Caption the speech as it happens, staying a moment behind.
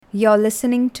You're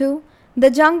listening to The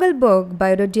Jungle Book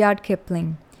by Rudyard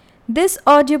Kipling. This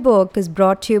audiobook is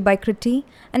brought to you by Kriti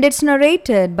and it's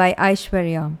narrated by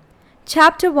Aishwarya.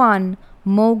 Chapter 1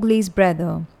 Mowgli's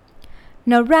Brother.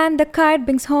 Now ran the kite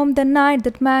brings home the night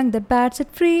that mang that bats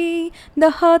it free.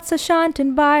 The herds are shan't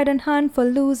and bide and hunt for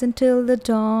loose until the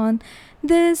dawn.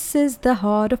 This is the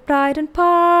heart of pride and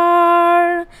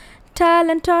power.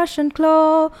 Tal and Tush and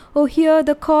Claw, oh hear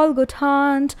the call, good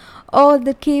hunt, all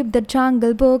that keep the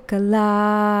jungle book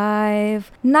alive.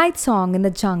 Night song in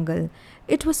the jungle.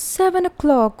 It was 7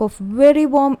 o'clock of very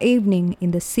warm evening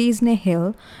in the Seesney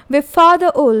Hill, where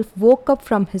Father Wolf woke up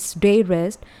from his day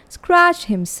rest, scratched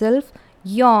himself,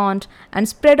 yawned, and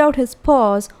spread out his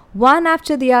paws one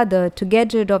after the other to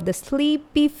get rid of the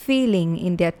sleepy feeling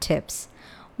in their tips.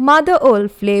 Mother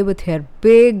Wolf lay with her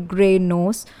big grey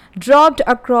nose dropped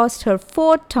across her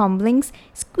 4 tumblings,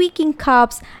 squeaking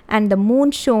cubs, and the moon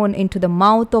shone into the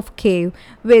mouth of cave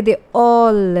where they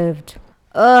all lived.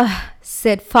 Ugh,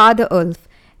 said Father Wolf,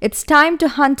 it's time to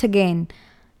hunt again.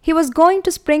 He was going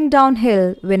to spring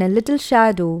downhill when a little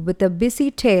shadow with a busy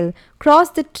tail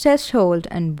crossed the threshold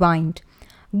and whined.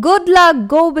 Good luck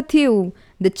go with you,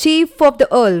 the chief of the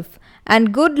wolf,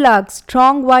 and good luck,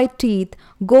 strong white teeth,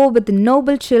 go with the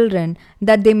noble children,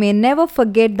 that they may never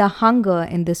forget the hunger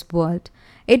in this world.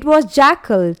 It was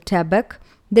Jackal, Tabak,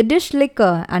 the dish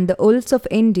licker, and the wolves of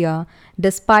India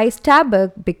despise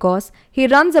Tabak because he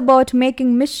runs about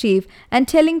making mischief and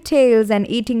telling tales and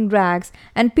eating rags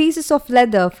and pieces of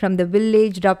leather from the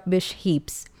village rubbish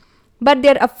heaps. But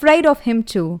they're afraid of him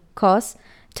too, 'cause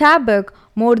Tabak,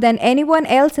 more than anyone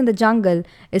else in the jungle,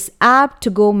 is apt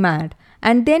to go mad.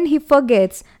 And then he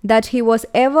forgets that he was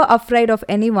ever afraid of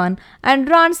anyone and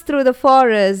runs through the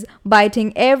forest,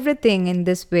 biting everything in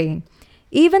this way.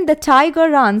 Even the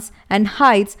tiger runs and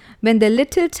hides when the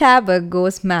little Tabak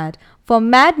goes mad, for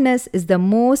madness is the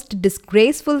most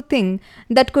disgraceful thing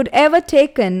that could ever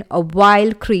take in a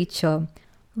wild creature.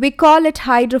 We call it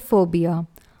hydrophobia,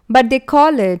 but they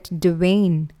call it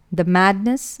Duane, the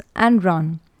madness, and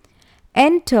run.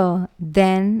 Enter,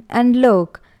 then, and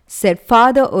look, said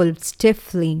Father Wolf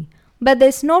stiffly, but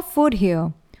there's no food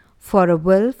here. For a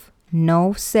wolf?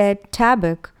 No, said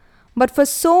Tabak, but for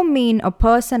so mean a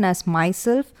person as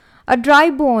myself, a dry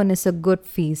bone is a good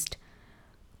feast.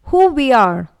 Who we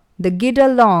are, the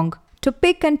Giddalong, to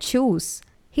pick and choose.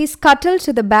 He scuttled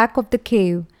to the back of the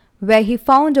cave, where he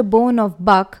found a bone of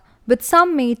buck with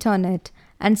some meat on it,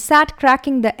 and sat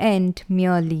cracking the end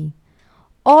merely.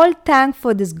 All thank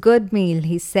for this good meal,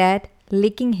 he said,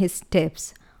 licking his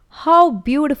tips. How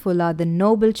beautiful are the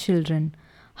noble children!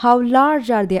 How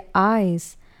large are their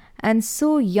eyes! And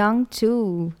so young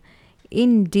too!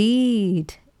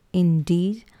 Indeed,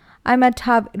 indeed, I might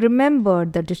have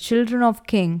remembered that the children of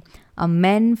king are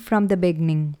men from the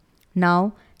beginning.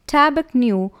 Now, Tabak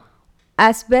knew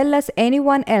as well as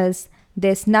anyone else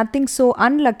there's nothing so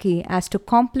unlucky as to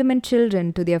compliment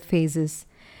children to their faces.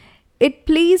 It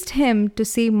pleased him to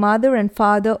see Mother and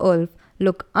Father Wolf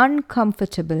look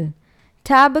uncomfortable.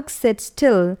 Tabak sat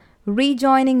still,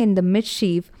 rejoining in the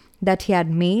mischief that he had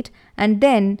made, and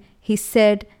then he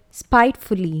said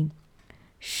spitefully,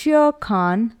 Shere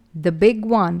Khan, the big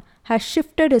one, has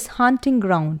shifted his hunting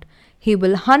ground. He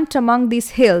will hunt among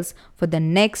these hills for the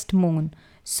next moon.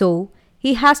 So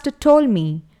he has to told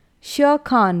me. Shere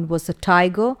Khan was a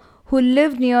tiger who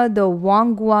lived near the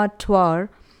Wangwa Twar,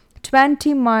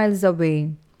 20 miles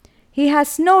away. He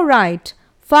has no right,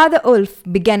 Father Wolf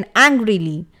began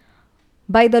angrily.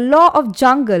 By the law of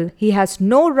jungle, he has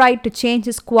no right to change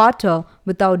his quarter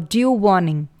without due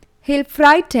warning. He'll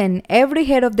frighten every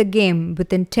head of the game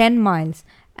within 10 miles,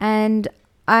 and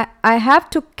I have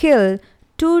to kill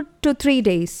 2 to 3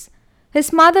 days.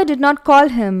 His mother did not call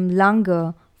him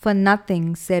Langar for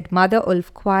nothing, said Mother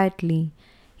Wolf quietly.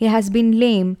 He has been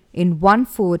lame in one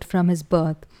foot from his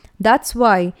birth. That's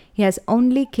why he has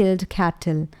only killed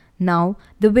cattle. Now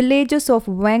the villagers of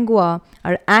Wangwa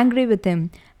are angry with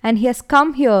him, and he has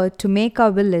come here to make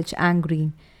our village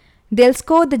angry. They'll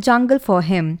scour the jungle for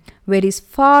him, where he's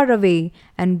far away,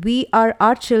 and we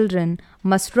our children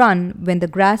must run when the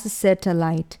grass is set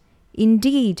alight.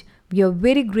 Indeed, we are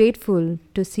very grateful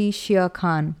to see Shere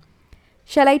Khan.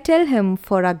 Shall I tell him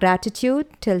for our gratitude?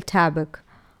 Tell Tabak.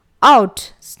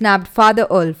 Out, snapped Father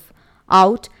Wolf.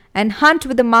 Out and hunt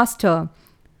with the master.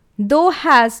 Thou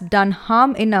hast done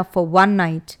harm enough for one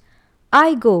night.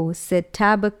 I go, said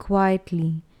Tabak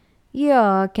quietly.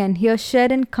 Yeah, can hear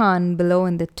Shere Khan below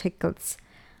in the thickets.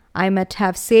 I might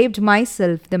have saved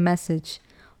myself the message.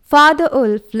 Father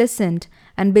Wolf listened,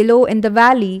 and below in the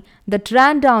valley that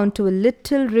ran down to a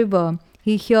little river,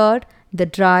 he heard the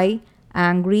dry,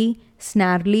 angry,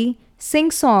 snarly,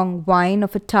 sing-song whine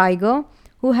of a tiger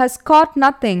who has caught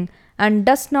nothing and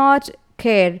does not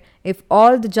care if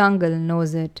all the jungle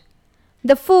knows it.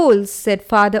 "The fools," said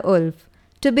Father Wolf,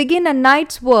 "to begin a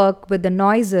night's work with the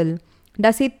noisel.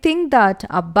 Does he think that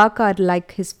a buck are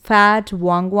like his fat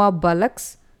Wangwa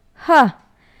bullocks? Huh!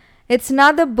 It's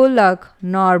neither bullock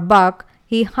nor buck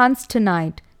he hunts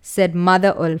tonight," said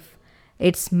Mother Wolf.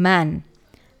 "It's man."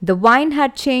 The whine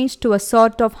had changed to a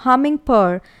sort of humming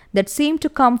purr that seemed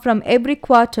to come from every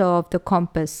quarter of the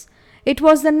compass. It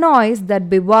was the noise that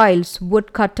bewiles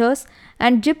woodcutters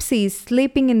and gypsies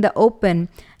sleeping in the open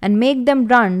and make them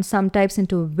run sometimes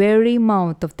into the very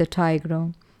mouth of the tiger.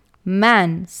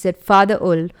 "Man," said Father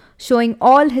Wolf, showing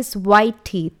all his white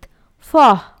teeth.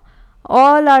 "Faugh!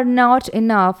 All are not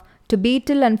enough to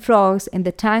beetle and frogs in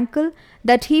the tankle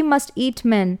that he must eat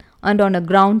men and on a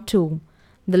ground too.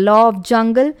 The law of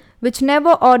jungle, which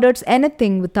never orders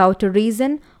anything without a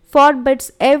reason,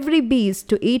 forbids every beast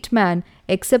to eat man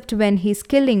except when he is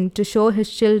killing to show his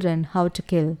children how to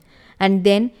kill. And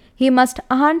then he must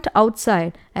hunt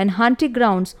outside and hunting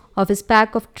grounds of his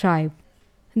pack of tribe.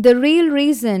 The real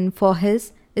reason for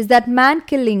his is that man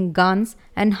killing guns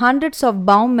and hundreds of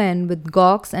bowmen with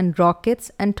gawks and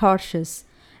rockets and torches.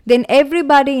 Then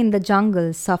everybody in the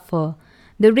jungle suffer.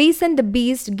 The reason the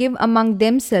beasts give among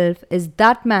themselves is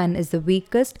that man is the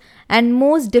weakest and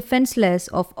most defenseless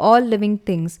of all living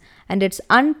things, and it's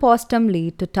unpostumely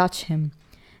to touch him.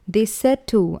 They said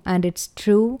too, and it's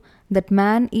true, that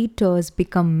man-eaters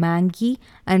become mangy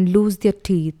and lose their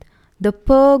teeth. The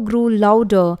purr grew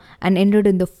louder and ended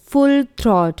in the full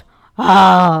throat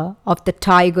 "Ah!" of the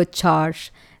tiger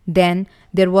charge. Then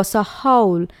there was a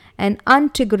howl, an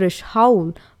untigerish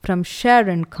howl from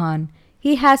Shere Khan.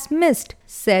 "He has missed,"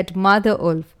 said Mother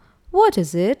Wolf. "What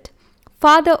is it?"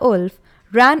 Father Wolf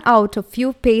ran out a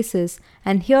few paces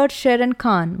and heard Shere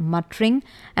Khan muttering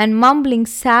and mumbling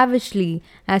savagely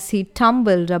as he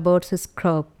tumbled about his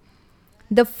crop.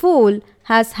 "The fool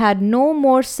has had no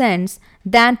more sense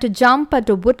than to jump at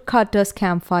a woodcutter's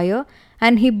campfire,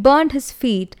 and he burned his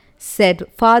feet," said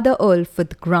Father Wolf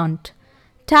with a grunt.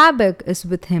 "Tabak is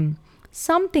with him.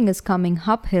 Something is coming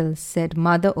uphill," said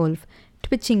Mother Wolf,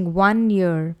 twitching one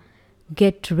ear.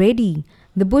 "Get ready."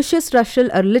 The bushes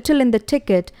rustled a little in the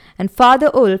thicket, and Father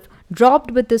Wolf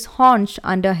dropped with his haunch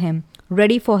under him,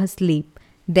 ready for his leap.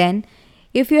 Then,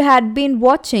 if you had been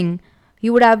watching,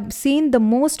 you would have seen the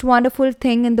most wonderful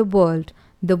thing in the world.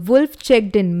 The wolf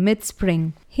checked in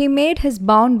mid-spring. He made his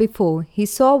bound before he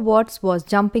saw what was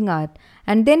jumping at,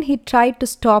 and then he tried to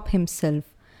stop himself.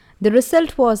 The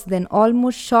result was then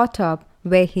almost shot up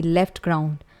where he left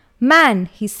ground. "Man!"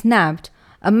 he snapped.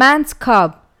 "A man's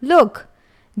cub! Look!"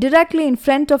 Directly in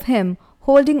front of him,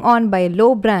 holding on by a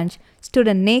low branch, stood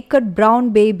a naked brown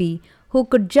baby who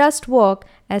could just walk,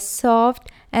 as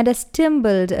soft and as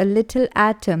timbled a little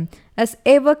atom as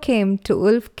ever came to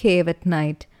Wolf Cave at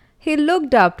night. He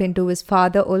looked up into his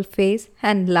Father Wolf's face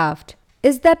and laughed.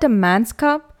 "Is that a man's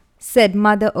cub?" said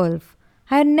Mother Wolf.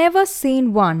 "I had never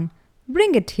seen one.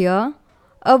 Bring it here."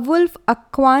 A wolf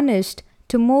accomplished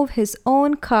to move his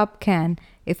own cub can,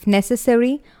 if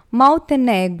necessary, mouth and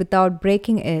egg without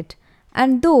breaking it,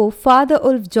 and though Father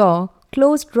Wolf's jaw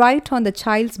closed right on the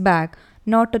child's back,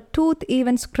 not a tooth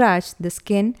even scratched the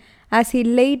skin as he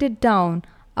laid it down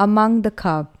among the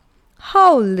cub.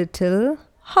 "How little,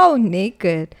 how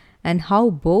naked, and how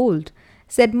bold,"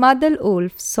 said Mother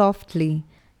Wolf softly.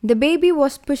 The baby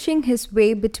was pushing his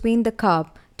way between the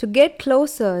cub to get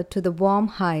closer to the warm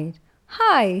hide.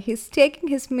 "Hi, he's taking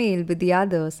his meal with the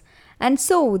others. And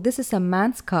so this is a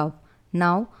man's cub.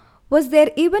 Now, was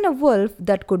there even a wolf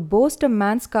that could boast a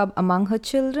man's cub among her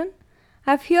children?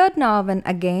 I've heard now and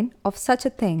again of such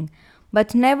a thing,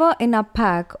 but never in our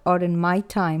pack or in my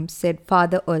time," said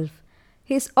Father Wolf.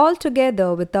 "He's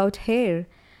altogether without hair,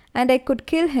 and I could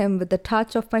kill him with a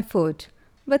touch of my foot.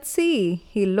 But see,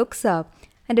 he looks up,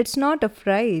 and it's not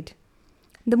afraid."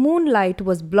 The moonlight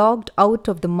was blocked out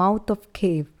of the mouth of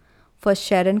cave, for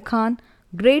Shere Khan,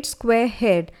 great square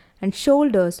head and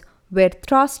shoulders were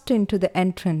thrust into the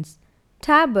entrance.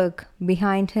 Tabak,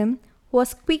 behind him, was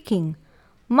squeaking,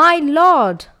 "My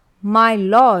lord! My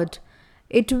lord!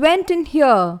 It went in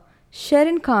here.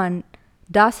 Shere Khan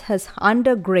does us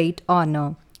under great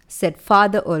honor," said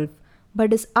Father Wolf,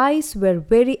 but his eyes were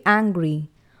very angry.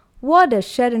 "What does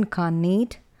Shere Khan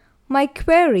need?" "My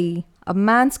query. A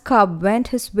man's cub went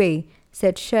his way,"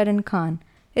 said Shere Khan.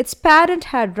 "Its parent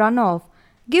had run off.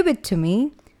 Give it to me."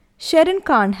 Shere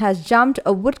Khan has jumped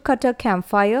a woodcutter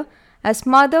campfire, as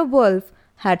Mother Wolf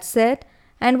had said,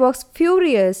 and was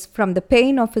furious from the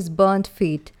pain of his burnt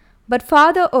feet. But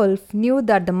Father Wolf knew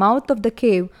that the mouth of the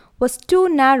cave was too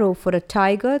narrow for a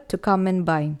tiger to come in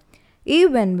by.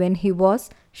 Even when he was,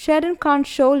 Shere Khan's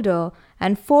shoulder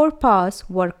and forepaws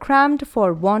were cramped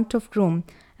for want of room,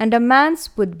 and a man's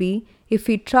would be if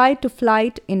he tried to fly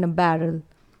it in a barrel.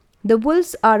 The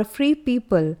wolves are a free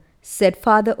people, said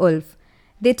Father Wolf.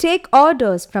 They take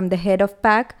orders from the head of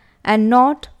pack and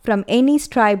not from any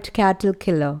striped cattle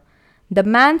killer. The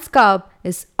man's cub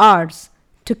is ours,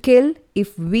 to kill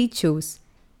if we choose.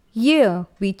 Ye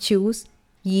we choose,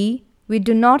 ye we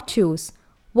do not choose.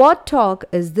 What talk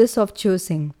is this of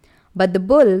choosing? But the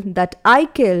bull that I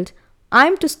killed,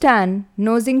 I'm to stand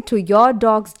nosing to your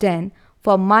dog's den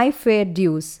for my fair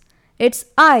dues. It's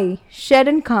I,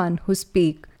 Shere Khan, who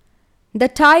speak. The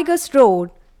tigers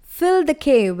roared, filled the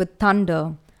cave with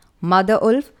thunder. Mother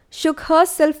Wolf shook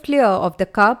herself clear of the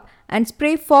cub and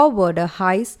sprayed forward her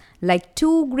eyes like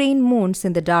two green moons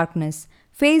in the darkness,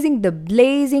 facing the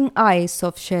blazing eyes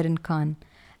of Shere Khan.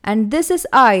 And this is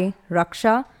I,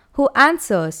 Raksha, who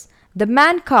answers, the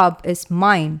man-cub is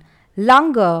mine,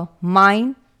 Langar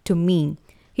mine to me.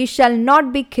 He shall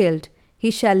not be killed, he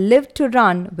shall live to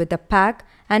run with the pack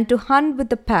and to hunt with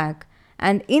the pack.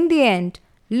 And in the end,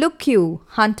 look you,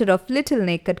 hunter of little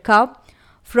naked cub,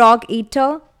 frog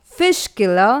eater, fish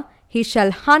killer, he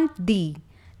shall hunt thee.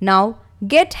 Now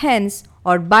get hence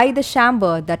or buy the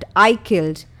shamber that I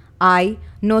killed. I,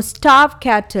 no starved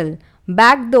cattle,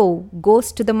 back thou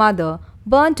goes to the mother,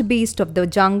 burnt beast of the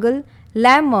jungle,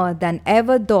 lammer than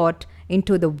ever thought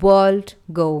into the world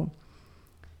go.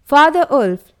 Father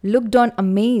Wolf looked on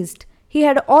amazed. He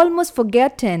had almost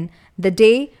forgotten the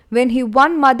day when he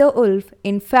won Mother Wolf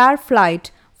in fair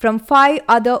flight from 5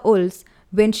 other wolves,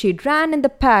 when she ran in the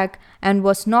pack and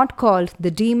was not called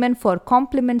the demon for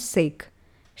compliment's sake.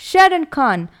 Shere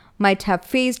Khan might have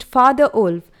faced Father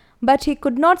Wolf, but he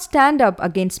could not stand up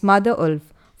against Mother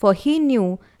Wolf, for he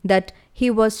knew that he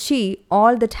was she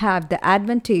all that have the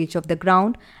advantage of the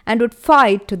ground and would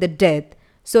fight to the death.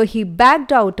 So he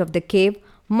backed out of the cave,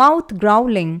 mouth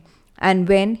growling, and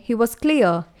when he was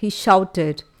clear, he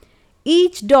shouted,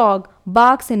 Each dog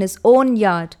barks in his own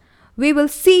yard. We will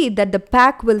see that the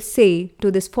pack will say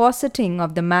to this fawcetting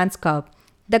of the man's cub,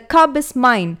 The cub is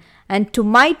mine, and to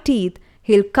my teeth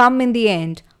he'll come in the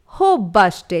end. Ho,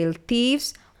 bush-tailed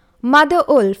thieves! Mother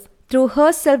Wolf threw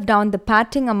herself down the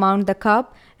patting among the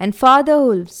cub, and Father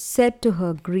Wolf said to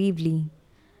her gravely,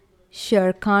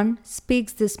 Shere Khan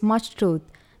speaks this much truth.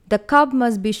 The cub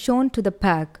must be shown to the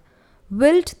pack.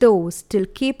 Wilt thou still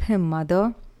keep him,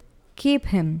 mother? Keep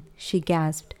him, she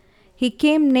gasped. He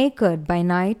came naked by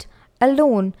night,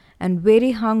 alone and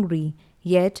very hungry,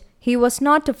 yet he was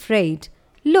not afraid.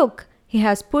 Look, he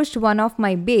has pushed one of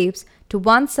my babes to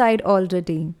one side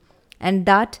already. And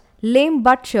that lame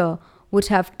butcher would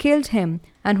have killed him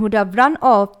and would have run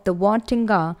off the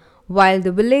Wantinga, while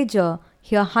the villager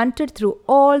here hunted through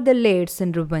all the lairs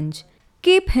in revenge.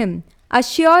 Keep him,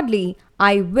 assuredly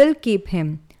I will keep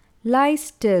him. Lie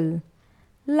still.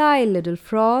 Lie, little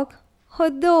frog.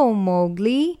 Hodo,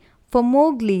 Mowgli. For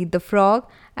Mowgli the frog,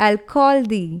 I'll call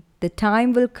thee. The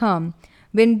time will come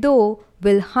when thou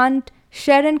wilt hunt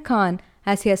Shere Khan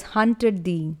as he has hunted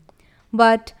thee.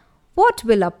 But what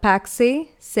will our pack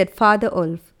say? Said Father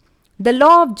Wolf. The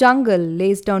law of jungle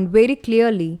lays down very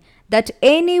clearly that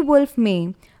any wolf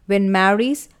may, when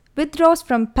marries, withdraws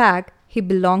from pack he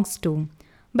belongs to.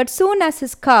 But soon as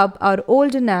his cub are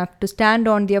old enough to stand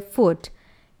on their foot,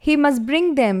 he must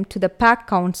bring them to the pack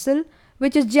council,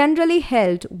 which is generally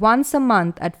held once a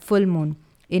month at full moon,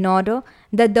 in order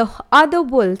that the other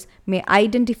wolves may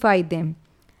identify them.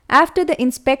 After the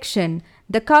inspection,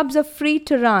 the cubs are free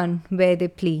to run where they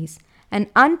please, and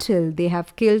until they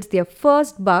have killed their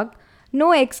first buck,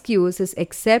 no excuse is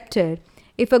accepted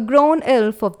if a grown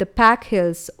elf of the pack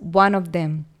kills one of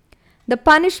them. The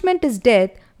punishment is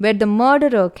death where the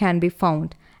murderer can be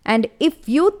found, and if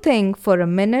you think for a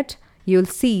minute, you'll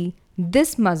see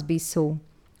this must be so.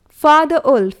 Father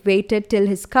Wolf waited till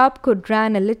his cub could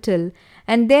run a little,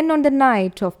 and then on the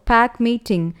night of pack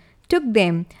meeting took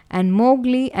them and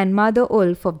Mowgli and Mother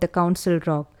Wolf of the Council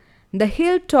Rock, the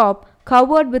hilltop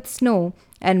covered with snow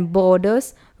and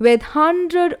borders where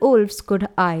 100 wolves could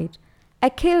hide.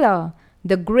 Akela,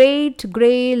 the great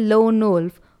grey lone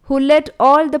wolf, who led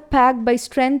all the pack by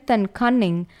strength and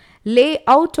cunning, lay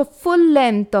out of full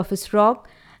length of his rock,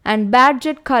 and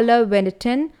Badget Color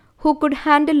Venetin, who could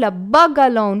handle a bug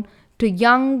alone, to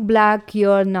young Black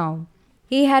Ear now.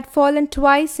 He had fallen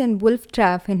twice in wolf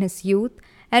trap in his youth,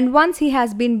 and once he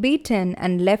has been beaten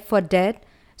and left for dead,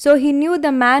 so he knew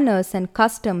the manners and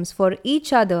customs for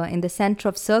each other in the center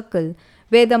of circle,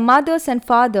 where the mothers and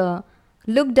father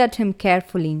looked at him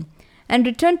carefully, and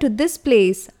returned to this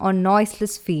place on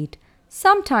noiseless feet.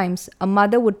 Sometimes a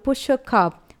mother would push her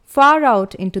cub far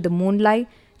out into the moonlight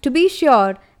to be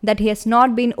sure that he has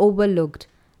not been overlooked.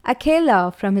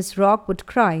 Akela from his rock would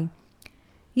cry,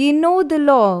 "Ye know the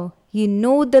law, ye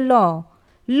know the law.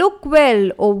 Look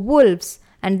well, O wolves,"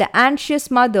 and the anxious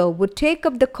mother would take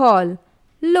up the call,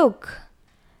 Look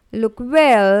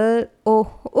well, O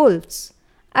wolves."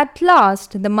 At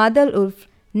last the mother wolf,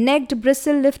 necked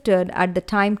bristle lifted at the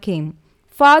time came.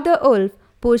 Father wolf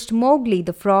pushed Mowgli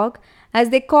the frog, as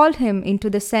they called him, into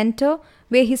the center,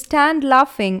 where he stand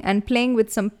laughing and playing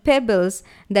with some pebbles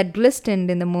that glistened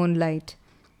in the moonlight.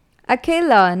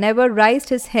 Akela never raised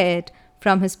his head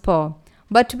from his paw,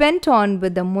 but went on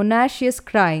with a monotonous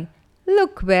cry,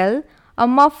 "Look well." A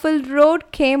muffled roar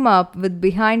came up with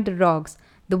behind the rocks,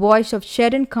 the voice of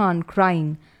Shere Khan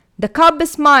crying, "The cub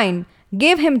is mine!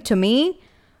 Give him to me!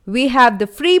 We have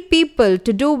the free people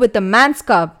to do with a man's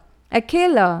cub."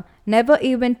 Akela never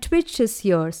even twitched his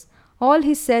ears. All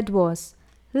he said was,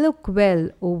 "Look well,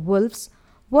 O wolves,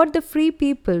 what the free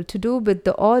people to do with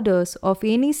the orders of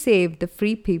any save the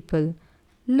free people.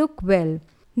 Look well."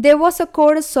 There was a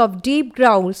chorus of deep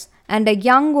growls, and a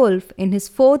young wolf in his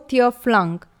fourth year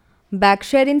flung back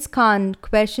Shere Khan's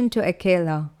question to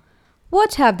Akela.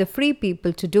 "What have the free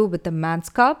people to do with a man's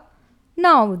cub?"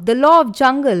 Now, the law of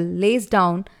jungle lays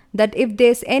down that if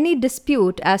there is any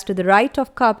dispute as to the right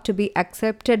of cub to be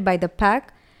accepted by the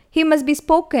pack, he must be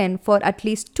spoken for at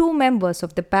least 2 members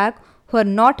of the pack who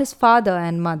are not his father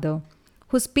and mother.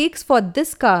 "Who speaks for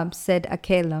this cub?" said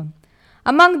Akela.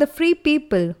 Among the free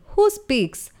people, who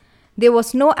speaks? There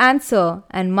was no answer,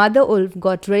 and Mother Wolf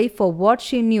got ready for what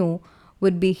she knew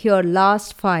would be her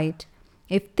last fight.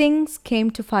 If things came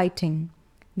to fighting,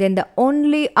 then the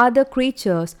only other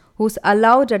creatures who's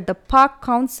allowed at the park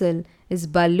council is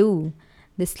Baloo,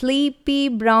 the sleepy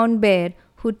brown bear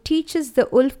who teaches the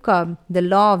wolf cub the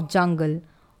law of jungle.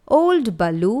 Old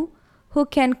Baloo, who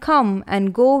can come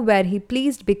and go where he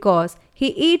pleased because he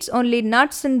eats only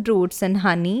nuts and roots and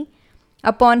honey,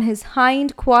 upon his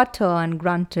hind quarter and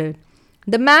grunted.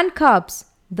 "The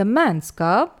man's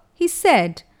cub," he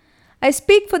said. "I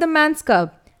speak for the man's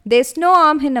cub. There is no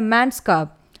harm in a man's cub.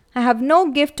 I have no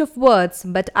gift of words,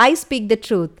 but I speak the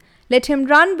truth. Let him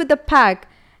run with the pack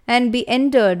and be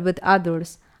entered with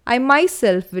others. I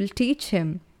myself will teach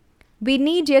him." "We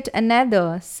need yet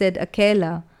another," said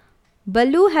Akela.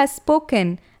 "Baloo has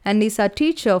spoken and is our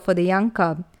teacher for the young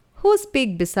cub. Who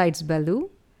speaks besides Baloo?"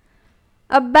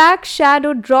 A black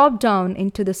shadow dropped down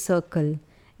into the circle.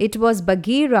 It was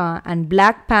Bagheera and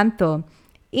Black Panther,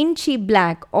 inchy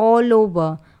black all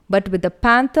over, but with the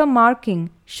panther marking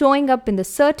showing up in the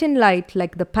certain light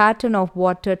like the pattern of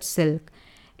watered silk.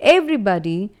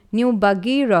 Everybody knew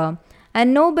Bagheera,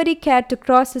 and nobody cared to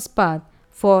cross his path,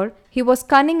 for he was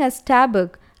cunning as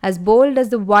Tabuk, as bold as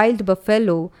the wild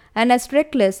buffalo, and as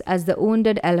reckless as the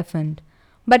wounded elephant.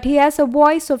 But he has a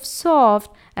voice of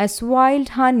soft as wild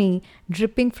honey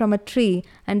dripping from a tree,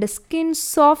 and a skin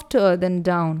softer than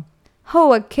down.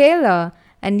 "Ho, Akela,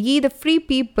 and ye the free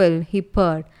people," he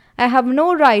purred. "I have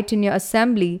no right in your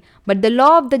assembly, but the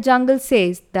law of the jungle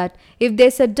says that if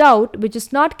there's a doubt which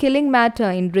is not killing matter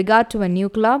in regard to a new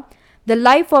club, the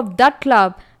life of that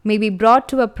club may be brought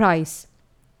to a price.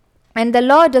 And the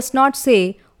law does not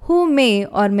say who may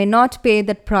or may not pay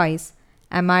that price.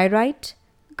 Am I right?"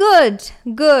 "Good,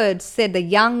 good," said the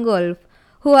young wolf,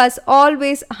 who was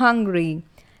always hungry.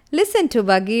 "Listen to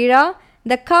Bagheera.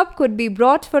 The cub could be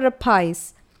brought for a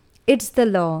price. It's the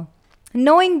law.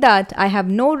 Knowing that I have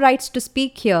no rights to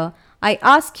speak here, I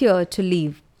ask you to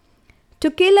leave. To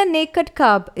kill a naked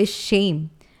cub is shame.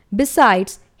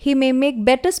 Besides, he may make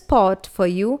better sport for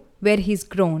you where he's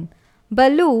grown.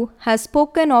 Baloo has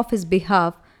spoken of his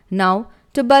behalf. Now,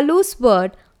 to Baloo's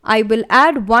word, I will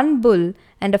add 1 bull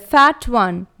and a fat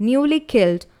one newly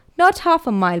killed, not half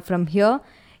a mile from here,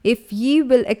 if ye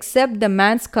will accept the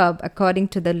man's cub according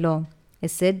to the law.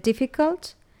 Is it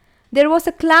difficult?" There was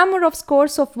a clamour of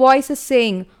scores of voices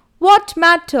saying, "What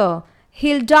matter?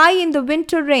 He'll die in the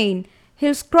winter rain.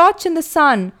 He'll scorch in the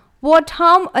sun. What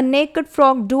harm a naked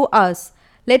frog do us?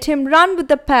 Let him run with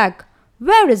the pack.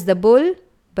 Where is the bull?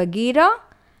 Bagheera?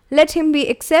 Let him be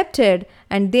accepted."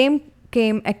 And then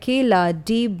came Akela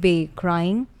deep bay,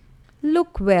 crying,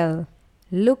 look well,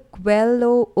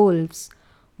 O wolves."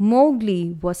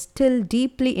 Mowgli was still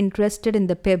deeply interested in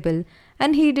the pebble,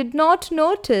 and he did not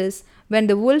notice when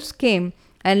the wolves came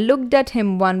and looked at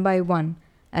him one by one.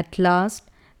 At last,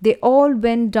 they all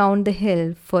went down the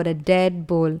hill for a dead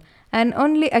bull, and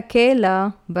only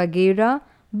Akela, Bagheera,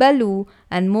 Baloo,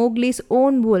 and Mowgli's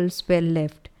own wolves were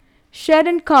left.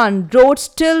 Shere Khan rode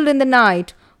still in the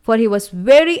night, for he was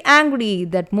very angry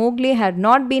that Mowgli had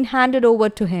not been handed over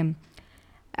to him.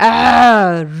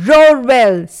 Ah, roar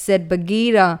well, said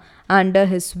Bagheera under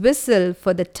his whistle,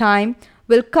 for the time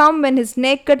will come when his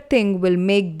naked thing will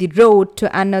make the road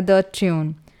to another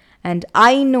tune. And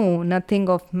I know nothing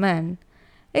of man.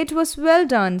 It was well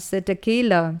done, said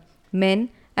Akela. Men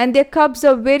and their cubs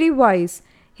are very wise.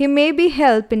 He may be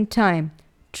help in time,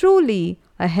 truly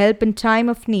a help in time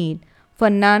of need, for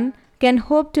none can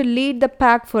hope to lead the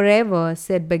pack forever,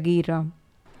 said Bagheera.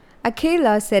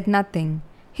 Akela said nothing.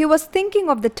 He was thinking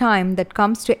of the time that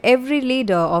comes to every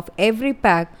leader of every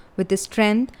pack with his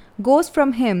strength goes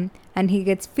from him and he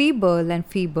gets feeble and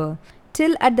feeble,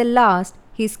 till at the last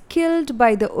he is killed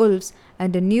by the wolves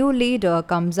and a new leader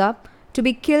comes up to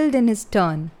be killed in his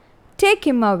turn. Take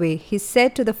him away, he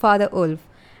said to the father wolf,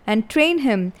 and train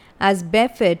him as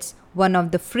befits one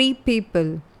of the free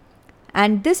people.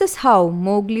 And this is how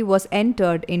Mowgli was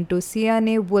entered into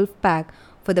Siane wolf pack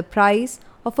for the price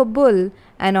of a bull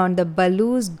and on the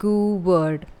Baloo's Goo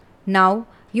word. Now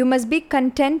you must be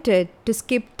contented to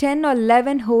skip 10 or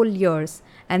 11 whole years,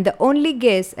 and the only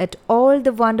guess at all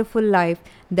the wonderful life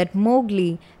that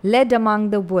Mowgli led among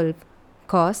the wolf,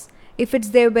 'cause if it's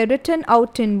they were written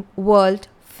out in world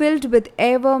filled with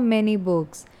ever many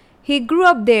books. He grew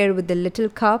up there with the little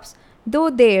cubs, though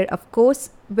there, of course,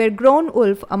 were grown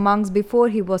wolf amongst before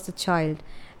he was a child,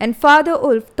 and Father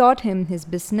Wolf taught him his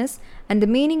business and the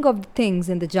meaning of the things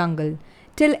in the jungle,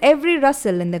 till every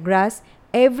rustle in the grass,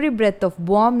 every breath of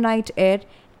warm night air,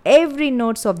 every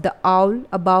note of the owl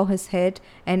above his head,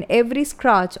 and every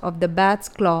scratch of the bat's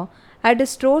claw had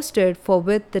his roasted for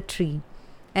with the tree,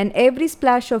 and every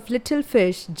splash of little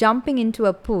fish jumping into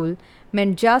a pool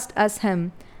meant just as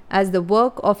him as the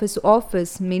work of his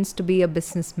office means to be a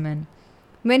businessman.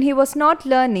 When he was not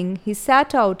learning, he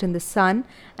sat out in the sun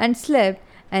and slept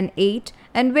and ate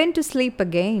and went to sleep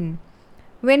again.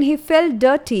 When he felt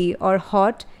dirty or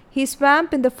hot, he swam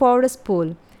in the forest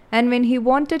pool, and when he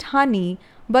wanted honey,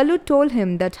 Baloo told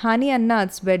him that honey and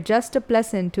nuts were just as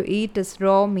pleasant to eat as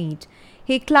raw meat.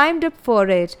 He climbed up for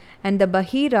it, and the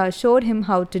Bagheera showed him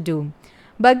how to do.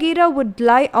 Bagheera would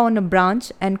lie on a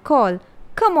branch and call,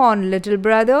 "Come on, little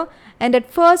brother," and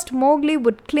at first Mowgli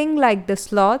would cling like the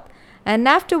sloth, and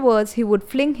afterwards he would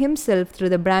fling himself through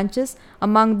the branches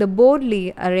among the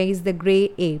boldly raised the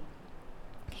grey ape.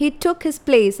 He took his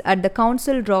place at the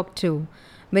council rock too,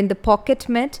 when the pocket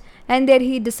met, and there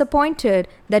he disappointed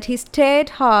that he stared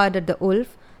hard at the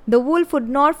wolf would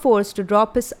not force to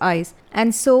drop his eyes,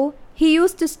 and so he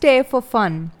used to stare for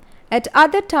fun. At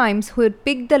other times he would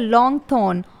pick the long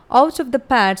thorn out of the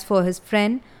pads for his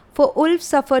friend, for wolves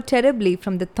suffer terribly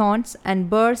from the thorns and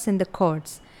burrs in the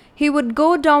cords. He would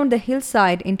go down the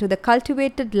hillside into the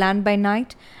cultivated land by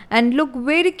night and look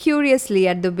very curiously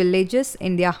at the villages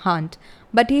in their hunt,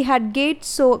 but he had gates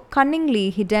so cunningly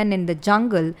hidden in the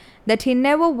jungle that he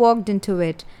never walked into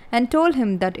it, and told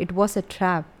him that it was a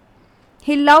trap.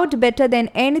 He loved better than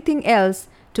anything else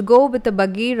to go with the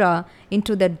Bagheera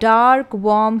into the dark,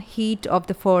 warm heat of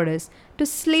the forest, to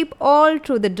sleep all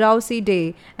through the drowsy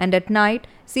day, and at night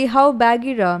see how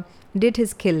Bagheera did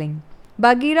his killing.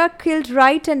 Bagheera killed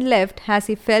right and left as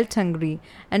he felt hungry,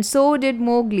 and so did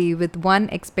Mowgli with one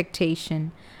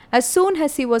expectation. As soon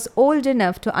as he was old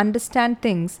enough to understand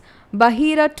things,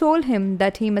 Bagheera told him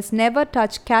that he must never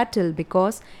touch cattle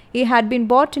because he had been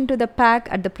bought into the pack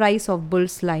at the price of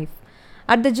bull's life.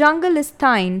 "At the jungle is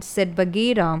thine," said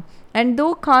Bagheera, "and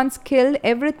thou canst kill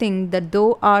everything that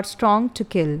thou art strong to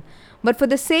kill. But for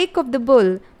the sake of the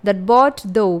bull that bought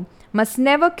thou must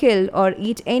never kill or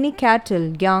eat any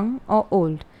cattle, young or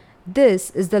old. This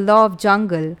is the law of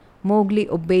jungle." Mowgli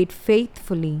obeyed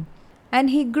faithfully. And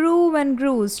he grew and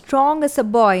grew, strong as a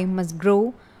boy must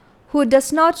grow, who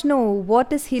does not know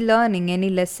what is he learning any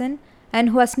lesson, and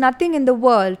who has nothing in the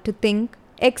world to think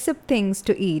except things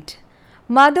to eat.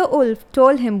 Mother Wolf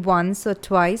told him once or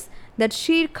twice that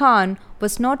Shere Khan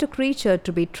was not a creature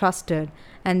to be trusted,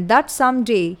 and that some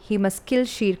day he must kill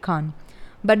Shere Khan.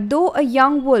 But though a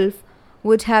young wolf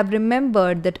would have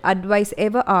remembered that advice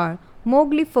ever are,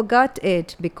 Mowgli forgot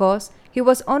it because he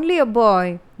was only a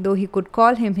boy, though he could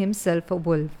call himself a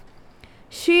wolf.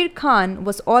 Shere Khan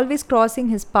was always crossing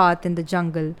his path in the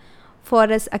jungle, for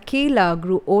as Akela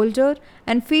grew older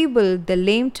and feeble, the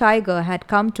lame tiger had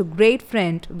come to great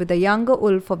friend with the younger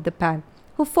wolf of the pack,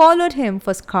 who followed him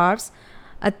for scarves,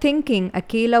 a thinking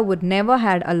Akela would never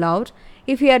had allowed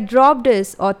if he had dropped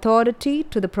his authority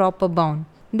to the proper bound.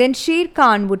 Then Shere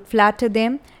Khan would flatter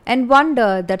them and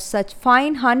wonder that such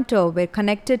fine hunter were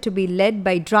connected to be led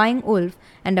by drying wolf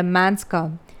and a man's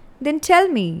cub. "Then tell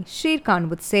me," Shere Khan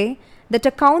would say, "that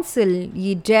a counsel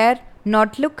ye dare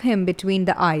not look him between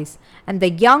the eyes," and the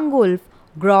young wolf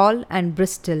growl and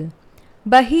bristle.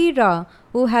 Bahira,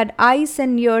 who had eyes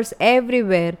and ears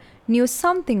everywhere, knew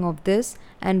something of this,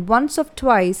 and once or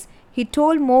twice he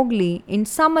told Mowgli in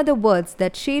some other words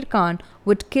that Shere Khan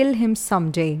would kill him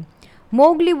some day.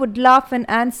 Mowgli would laugh and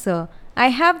answer, I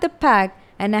have the pack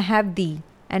and I have thee,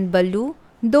 and Baloo,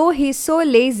 though he is so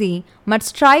lazy, must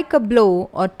strike a blow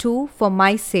or two for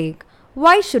my sake.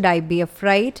 Why should I be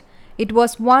afraid? It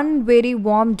was one very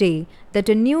warm day that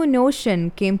a new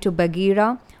notion came to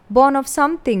Bagheera, born of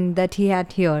something that he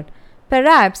had heard.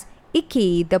 Perhaps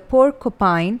Ikki the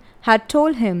porcupine had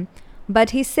told him,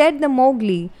 but he said the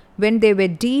Mowgli when they were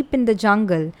deep in the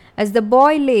jungle, as the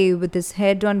boy lay with his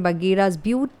head on Bagheera's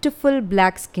beautiful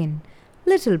black skin.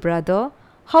 Little brother,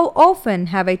 how often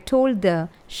have I told thee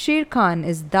Shere Khan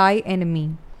is thy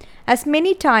enemy? As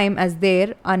many times as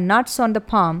there are nuts on the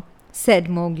palm, said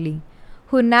Mowgli,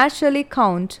 who naturally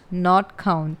count, not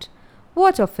count.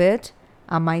 What of it?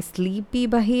 Am I sleepy,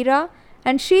 Bagheera?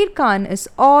 And Shere Khan is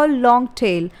all long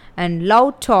tail and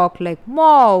loud talk like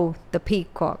Maw the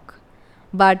peacock.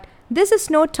 But this is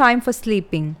no time for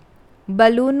sleeping.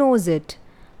 Baloo knows it.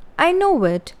 I know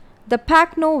it. The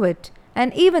pack know it.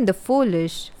 And even the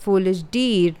foolish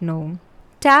deer know.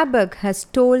 Tabuk has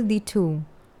told thee too.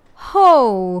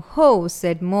 Ho, ho,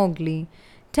 said Mowgli.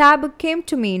 Tabuk came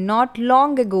to me not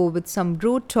long ago with some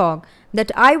rude talk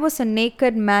that I was a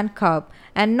naked man cub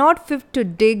and not fit to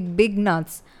dig big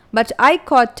nuts. But I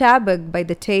caught Tabuk by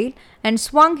the tail and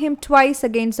swung him twice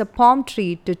against a palm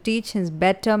tree to teach him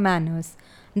better manners.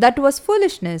 That was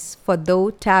foolishness, for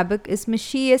though Tabuk is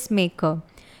mischief maker,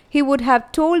 he would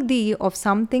have told thee of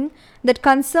something that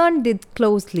concerned thee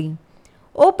closely.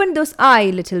 Open those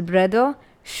eyes, little brother.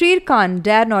 Shere Khan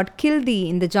dare not kill thee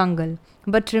in the jungle.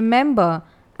 But remember,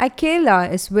 Akela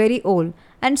is very old,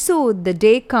 and soon the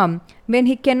day come when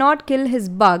he cannot kill his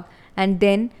buck, and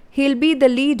then he'll be the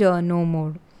leader no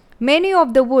more. Many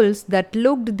of the wolves that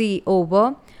looked thee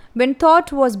over, when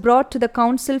thought was brought to the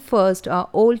council first, are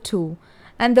old too,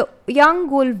 and the young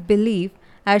wolf believe,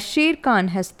 as Shere Khan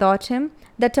has taught him,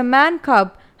 that a man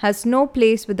cub has no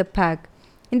place with the pack.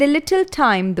 In the little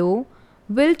time, though,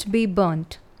 wilt be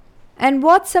burnt. And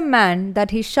what's a man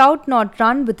that he shout not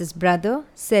run with his brother?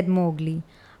 Said Mowgli.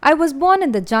 I was born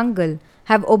in the jungle,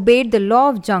 have obeyed the law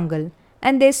of jungle,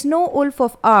 and there's no wolf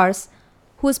of ours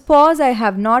whose paws I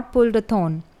have not pulled a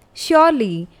thorn.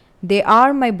 Surely they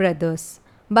are my brothers.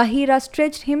 Bagheera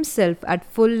stretched himself at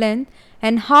full length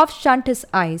and half shut his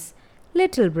eyes.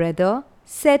 Little brother,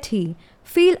 said he,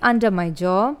 feel under my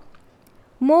jaw.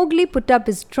 Mowgli put up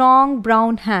his strong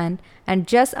brown hand, and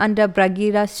just under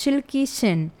Bagheera's silky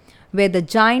chin, where the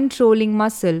giant rolling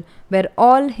muscles were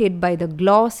all hid by the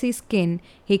glossy skin,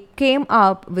 he came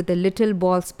up with a little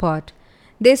bald spot.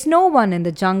 There's no one in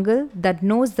the jungle that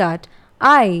knows that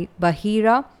I,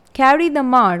 Bagheera, carry the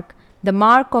mark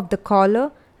of the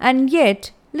collar, and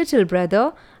yet, little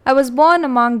brother, I was born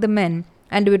among the men,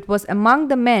 and it was among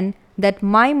the men that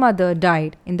my mother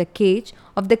died in the cage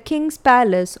of the king's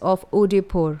palace of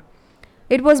Udaipur.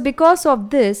 It was because of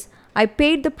this I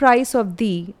paid the price of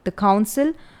thee, the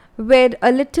council, with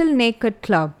a little naked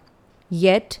club.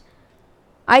 Yet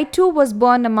I too was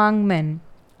born among men.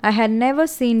 I had never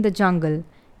seen the jungle.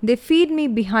 They feed me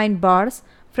behind bars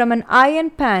from an iron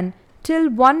pan till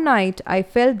one night I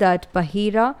felt that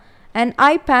Bagheera and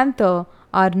I Panther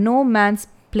are no man's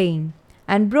playing,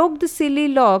 and broke the silly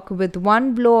lock with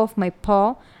one blow of my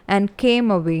paw and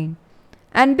came away.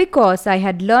 And because I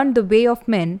had learned the way of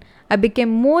men, I became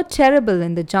more terrible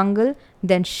in the jungle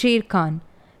than Shere Khan.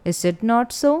 Is it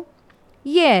not so?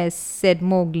 Yes, said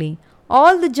Mowgli.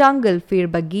 All the jungle fear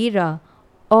Bagheera,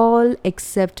 all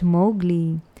except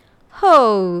Mowgli.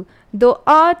 Ho, thou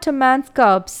art a man's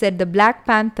cub, said the Black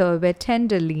Panther very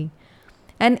tenderly.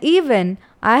 And even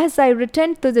as I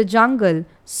return to the jungle,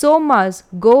 so must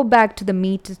go back to the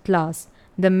meat at last.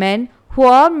 The men who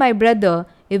are my brother,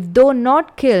 if though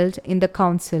not killed in the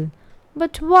council.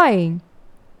 But why?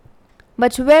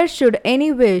 But where should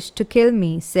any wish to kill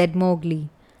me? Said Mowgli.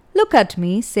 Look at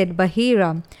me, said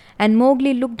Bagheera, and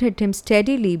Mowgli looked at him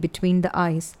steadily between the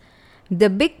eyes. The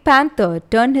big panther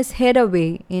turned his head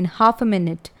away in half a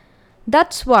minute.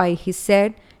 That's why, he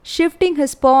said, shifting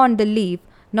his paw on the leaf,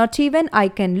 not even I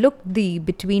can look thee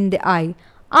between the eye.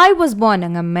 I was born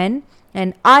among men,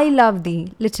 and I love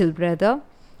thee, little brother.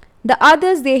 The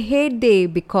others they hate thee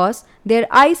because their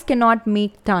eyes cannot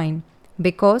meet thine,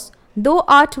 because thou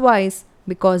art wise,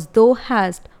 because thou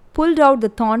hast pulled out the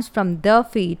thorns from their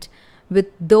feet with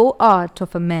thou art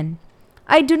of a man.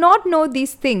 I do not know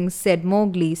these things, said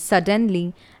Mowgli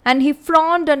suddenly, and he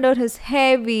frowned under his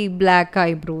heavy black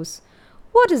eyebrows.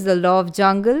 What is the law of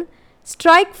jungle?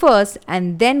 Strike first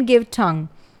and then give tongue.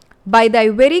 By thy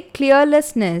very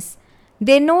clearlessness,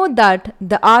 they know that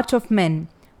the art of men.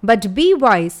 But be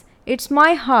wise, it's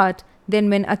my heart then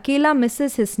when Akela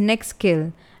misses his next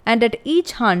kill, and at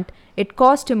each hunt it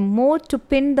cost him more to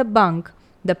pin the bunk,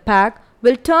 the pack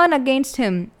will turn against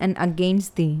him and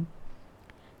against thee.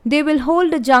 They will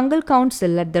hold a jungle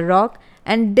council at the rock,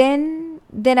 and then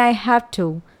I have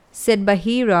to, said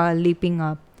Bagheera, leaping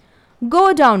up.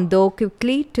 Go down, though,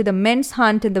 quickly to the men's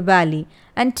hut in the valley,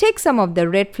 and take some of the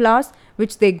red flowers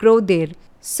which they grow there,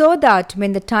 so that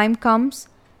when the time comes,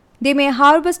 they may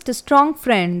harvest a strong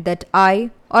friend that I,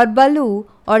 or Baloo,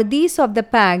 or these of the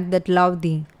pack that love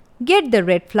thee. Get the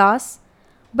red flowers.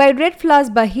 By red flowers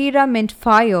Bagheera meant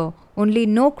fire, only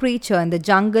no creature in the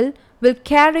jungle will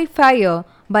carry fire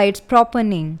by its proper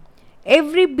name.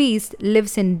 Every beast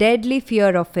lives in deadly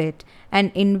fear of it,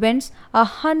 and invents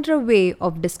 100 ways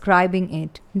of describing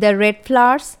it. The red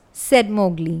flowers, said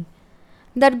Mowgli,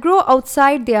 that grow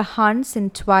outside their hunts in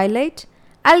twilight,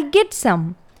 I'll get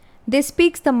some. They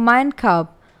speaks the man cub,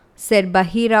 said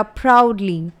Bagheera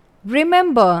proudly.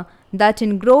 Remember that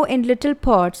in grow in little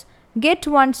pots, get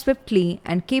one swiftly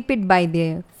and keep it by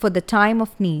there for the time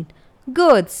of need.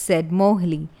 Good, said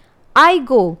Mowgli. I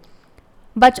go.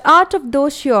 But art of thou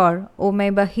sure, O my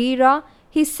Bagheera?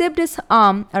 He sipped his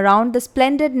arm around the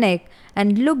splendid neck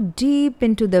and looked deep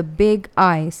into the big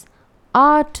eyes.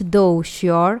 Art thou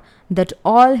sure that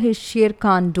all his Shere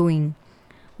Khan doing?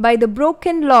 By the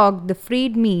broken log that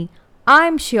freed me,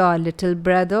 I'm sure, little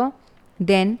brother.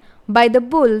 Then, by the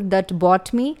bull that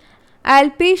bought me, I'll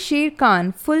pay Shere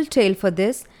Khan full tale for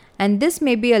this, and this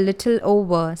may be a little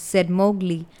over, said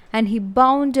Mowgli, and he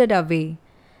bounded away.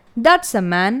 That's a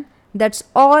man, that's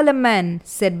all a man,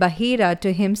 said Bagheera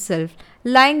to himself,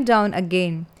 lying down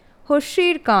again. Oh,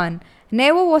 Shere Khan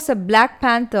never was a black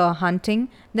panther hunting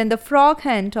than the frog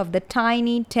hunt of the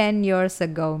tiny 10 years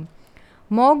ago.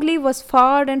 Mowgli was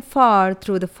far and far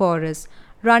through the forest,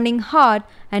 running hard,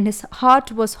 and his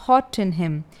heart was hot in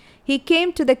him. He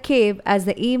came to the cave as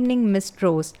the evening mist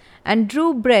rose, and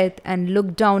drew breath and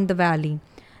looked down the valley.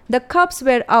 The cubs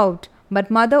were out,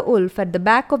 but Mother Wolf at the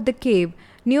back of the cave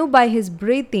knew by his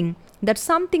breathing that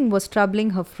something was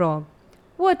troubling her frog.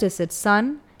 What is it,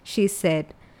 son? She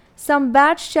said. Some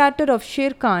bad chatter of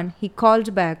Shere Khan, he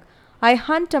called back. I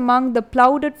hunt among the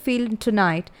ploughed field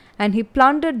tonight, and he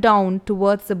plundered down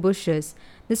towards the bushes,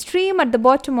 the stream at the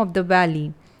bottom of the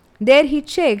valley. There he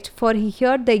checked, for he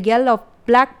heard the yell of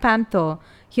Black Panther,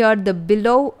 heard the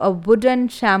bellow of wooden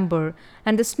chamber,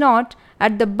 and the snort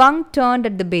at the bunk turned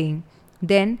at the bay.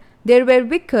 Then there were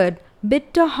wicked,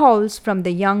 bitter howls from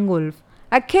the young wolf.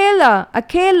 Akela!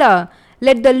 Akela!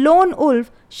 Let the lone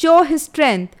wolf show his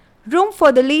strength. Room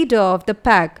for the leader of the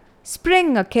pack.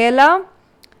 Spring, Akela!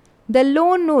 The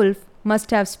lone wolf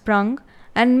must have sprung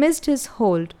and missed his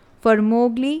hold, for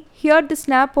Mowgli heard the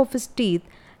snap of his teeth,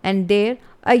 and there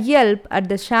a yelp at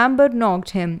the chamber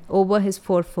knocked him over his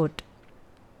forefoot.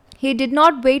 He did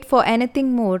not wait for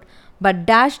anything more, but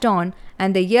dashed on,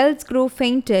 and the yells grew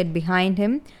fainter behind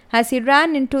him as he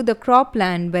ran into the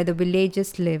cropland where the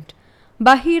villagers lived.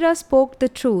 Bagheera spoke the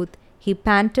truth. He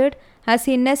panted as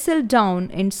he nestled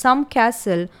down in some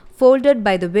castle folded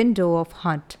by the window of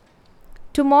hut.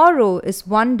 Tomorrow is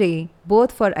one day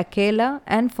both for Akela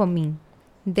and for me.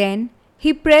 Then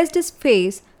he pressed his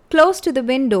face close to the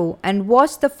window and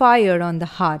watched the fire on the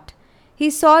hearth. He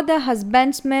saw the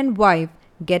husbandman's wife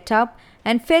get up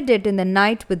and fed it in the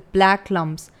night with black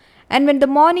lumps. And when the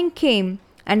morning came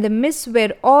and the mists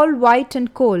were all white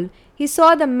and cold, he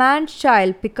saw the man's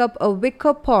child pick up a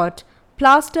wicker pot,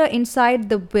 plaster inside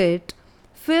the wit,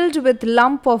 filled with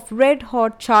lump of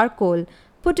red-hot charcoal,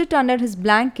 put it under his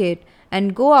blanket,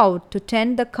 and go out to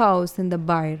tend the cows in the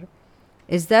byre.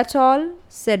 Is that all?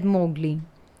 Said Mowgli.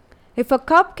 If a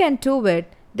cub can do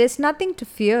it, there's nothing to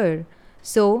fear.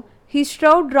 So he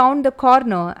strode round the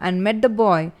corner and met the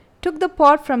boy, took the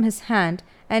pot from his hand,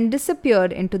 and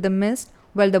disappeared into the mist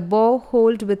while the boy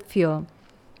howled with fear.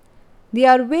 They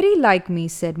are very like me,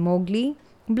 said Mowgli,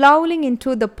 blowling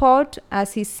into the pot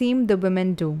as he seemed the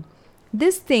women do.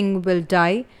 This thing will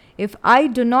die if I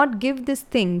do not give this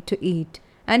thing to eat.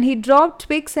 And he dropped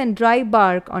twigs and dry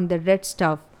bark on the red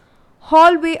stuff.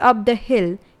 Halfway up the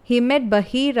hill, he met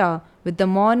Bagheera with the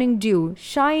morning dew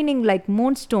shining like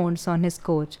moonstones on his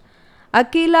coat.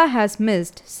 Akela has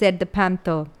missed, said the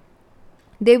panther.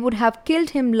 They would have killed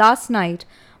him last night,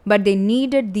 but they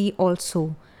needed thee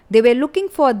also. They were looking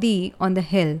for thee on the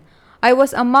hill. I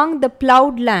was among the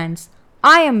ploughed lands.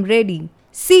 I am ready.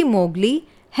 See, Mowgli,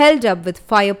 held up with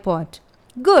fire pot.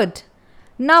 Good.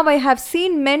 Now I have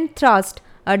seen men thrust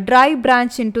a dry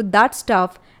branch into that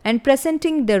stuff and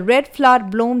presenting the red flower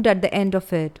bloomed at the end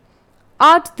of it.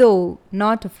 Art thou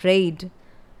not afraid?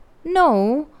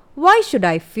 No, why should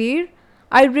I fear?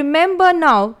 I remember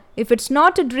now, if it's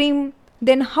not a dream,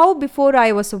 then how before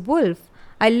I was a wolf,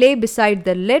 I lay beside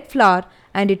the lead flower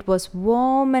and it was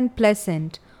warm and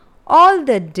pleasant. All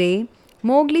that day,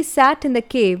 Mowgli sat in the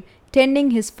cave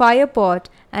tending his fire pot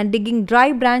and digging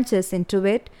dry branches into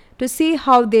it to see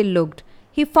how they looked.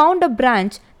 He found a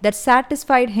branch that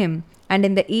satisfied him, and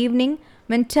in the evening,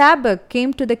 when Tabuk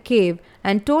came to the cave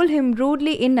and told him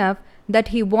rudely enough that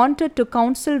he wanted to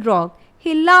counsel Rock,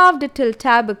 he laughed till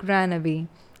Tabuk ran away.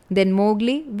 Then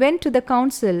Mowgli went to the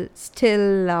council, still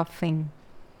laughing.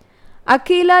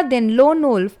 Akela, then Lone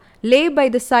Wolf, lay by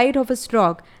the side of his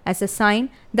rock as a sign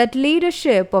that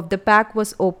leadership of the pack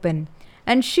was open,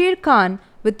 and Shere Khan,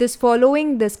 with his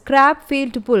following the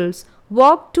scrap-field bulls,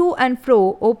 walked to and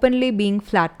fro openly being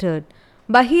flattered.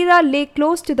 Bagheera lay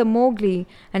close to the Mowgli,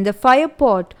 and the fire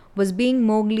pot was being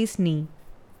Mowgli's knee.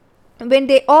 When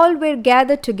they all were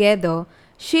gathered together,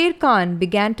 Shere Khan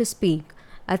began to speak,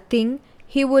 a thing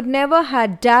he would never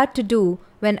have dared to do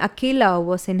when Akela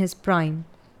was in his prime.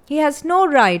 He has no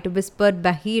right, whispered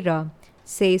Bagheera.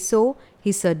 Say so,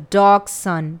 he's a dog's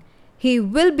son. He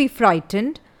will be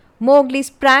frightened. Mowgli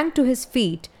sprang to his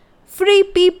feet. Free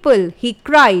people, he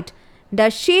cried.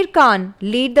 Does Shere Khan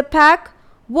lead the pack?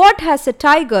 What has a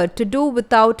tiger to do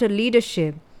without a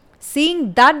leadership?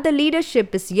 Seeing that the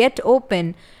leadership is yet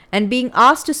open and being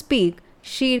asked to speak,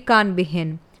 Shere Khan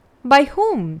began. By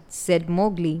whom? Said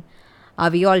Mowgli. Are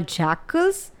we all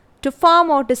jackals? To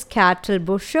farm out his cattle,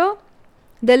 Busher?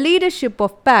 The leadership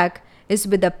of pack is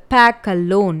with the pack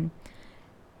alone.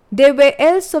 There were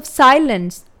yells of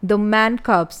silence, though man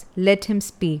cubs let him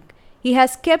speak. He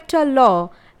has kept a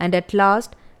law, and at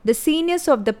last the seniors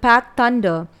of the pack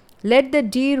thunder, let the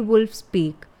deer wolf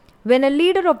speak. When a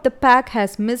leader of the pack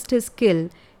has missed his kill,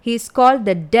 he is called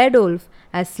the dead wolf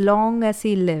as long as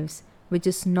he lives, which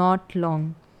is not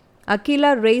long.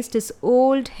 Akela raised his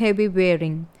old heavy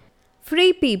wearing.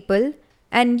 Free people,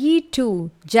 and ye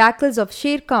too, jackals of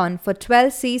Shere Khan, for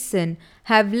 12 seasons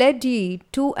have led ye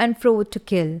to and fro to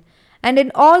kill, and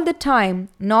in all the time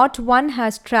not one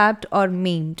has trapped or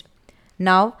maimed.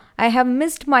 Now I have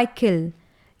missed my kill.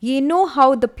 Ye know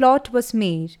how the plot was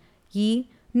made. Ye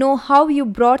know how you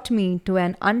brought me to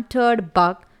an unturned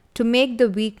buck to make the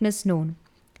weakness known.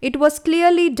 It was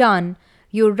clearly done.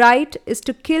 Your right is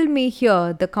to kill me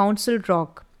here, the council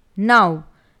rock. Now,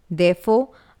 therefore,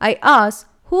 I ask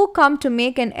who come to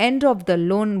make an end of the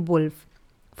lone wolf.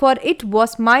 For it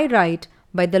was my right,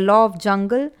 by the law of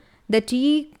jungle, that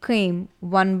ye came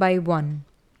one by one.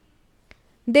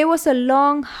 There was a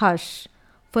long hush,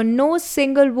 for no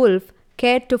single wolf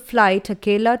cared to fight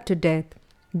Akela to death.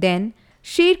 Then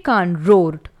Shere Khan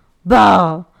roared,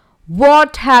 Bah!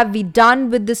 What have we done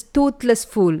with this toothless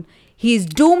fool? He is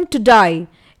doomed to die.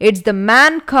 It's the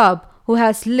man cub who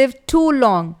has lived too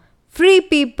long. Free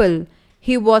people,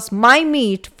 he was my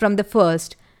meat from the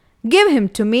first. Give him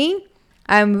to me.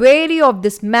 I am weary of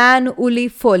this man woolly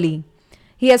folly.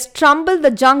 He has trampled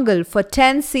the jungle for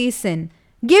 10 seasons.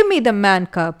 Give me the man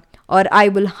cub, or I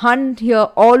will hunt here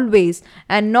always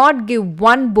and not give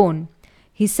one bone.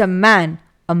 He's a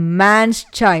man's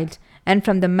child, and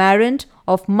from the marrow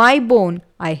of my bone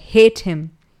I hate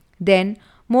him. Then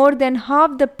more than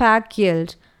half the pack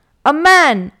yelled, A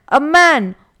man! A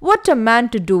man! What a man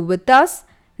to do with us?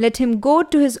 Let him go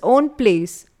to his own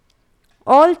place.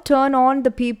 All turn on the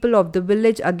people of the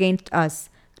village against us,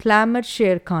 clamored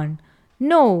Shere Khan.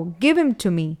 No, give him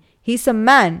to me. He's a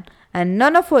man, and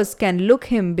none of us can look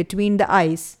him between the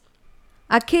eyes.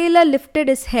 Akela lifted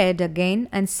his head again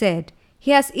and said,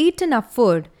 He has eaten our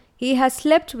food. He has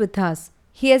slept with us.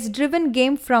 He has driven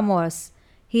game from us.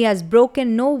 He has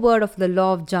broken no word of the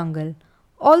law of jungle.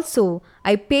 Also,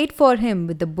 I paid for him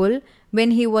with the bull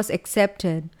when he was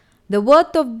accepted. The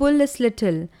worth of bull is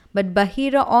little, but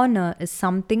Bagheera honor is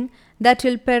something that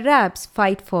will perhaps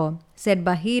fight for, said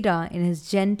Bagheera in his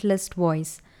gentlest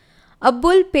voice. A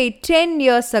bull paid 10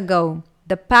 years ago.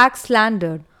 The pack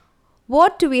slandered.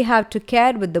 What do we have to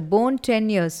care with the bone 10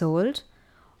 years old?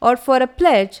 Or for a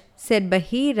pledge, said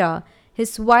Bagheera,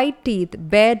 his white teeth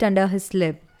bared under his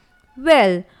lip.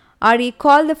 Well, are ye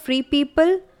called the free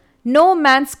people? No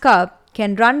man's cub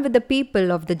can run with the people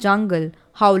of the jungle,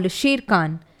 howled Shere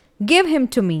Khan. Give him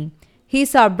to me.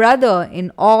 He's our brother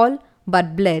in all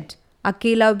but blood.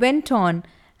 Akela went on,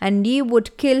 and ye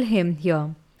would kill him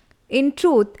here. In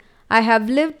truth, I have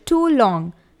lived too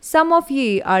long. Some of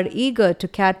ye are eager to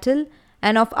cattle,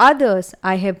 and of others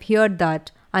I have heard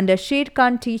that, under Shere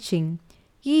Khan teaching,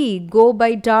 ye go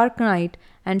by dark night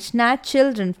and snatch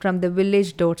children from the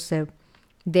village doorstep.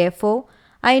 Therefore,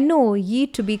 I know ye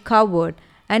to be coward,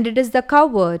 and it is the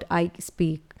coward I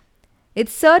speak.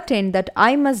 It's certain that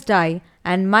I must die,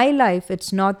 and my life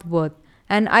it's not worth,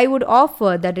 and I would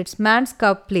offer that its man's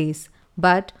cub place.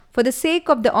 But for the sake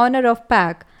of the honor of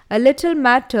pack, a little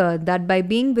matter that by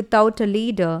being without a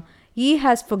leader ye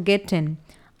has forgotten.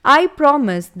 I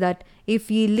promise that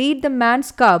if ye lead the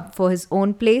man's cub for his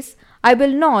own place, I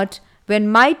will not,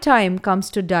 when my time comes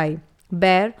to die,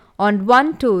 bear on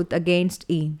one tooth against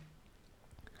ye.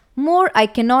 More I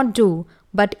cannot do,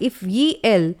 but if ye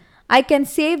ill, I can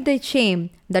save the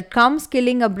shame that comes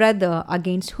killing a brother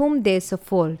against whom there is a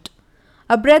fault.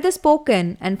 A brother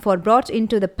spoken and for brought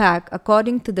into the pack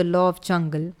according to the law of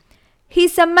jungle.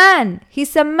 He's a man!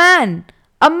 He's a man!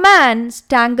 A man!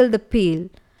 Stangled the peel.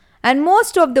 And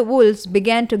most of the wolves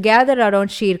began to gather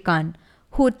around Shere Khan,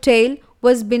 whose tail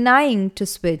was beginning to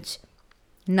switch.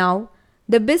 Now,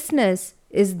 the business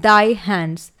is thy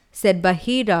hands, said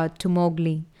Bagheera to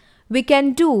Mowgli. We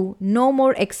can do no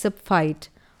more except fight.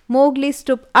 Mowgli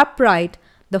stood upright,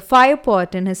 the fire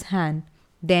pot in his hand.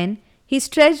 Then he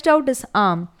stretched out his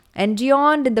arm and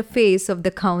yawned in the face of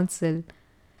the council.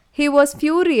 He was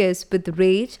furious with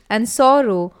rage and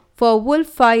sorrow for Wolf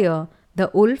Fire. The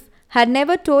wolf had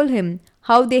never told him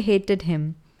how they hated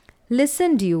him.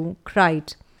 Listen, you,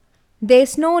 cried.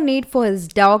 There's no need for his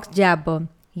dog's jabber,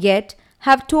 yet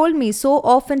have told me so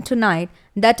often tonight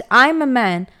that I'm a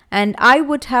man and I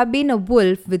would have been a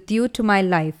wolf with you to my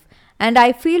life, and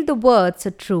I feel the words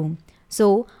are true.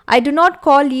 So I do not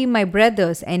call ye my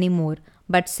brothers any more,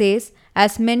 but says,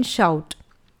 as men shout,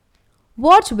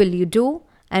 what will you do,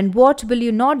 and what will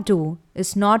you not do,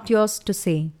 is not yours to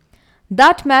say.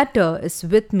 That matter is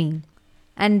with me,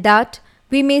 and that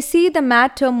we may see the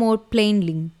matter more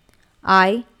plainly.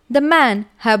 I, the man,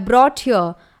 have brought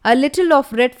here a little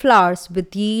of red flowers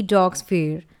with ye dog's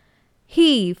fear.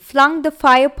 He flung the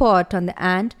fire pot on the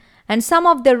ant, and some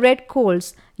of the red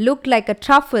coals looked like a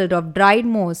truffle of dried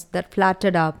moss that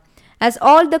fluttered up, as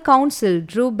all the council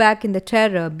drew back in the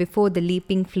terror before the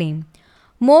leaping flame.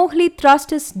 Mowgli thrust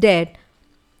his dead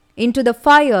into the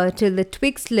fire till the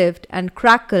twigs lived and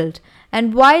crackled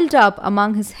and boiled up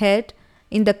among his head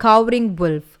in the cowering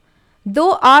wolf.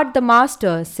 Thou art the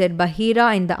master, said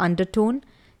Bagheera in the undertone.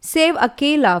 Save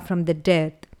Akela from the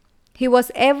death. He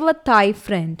was ever thy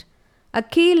friend.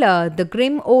 Akela, the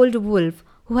grim old wolf,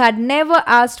 who had never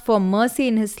asked for mercy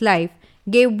in his life,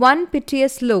 gave one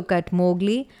piteous look at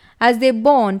Mowgli as they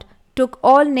bond, took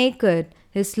all naked,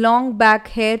 his long back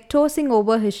hair tossing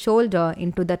over his shoulder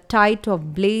into the tight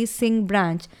of blazing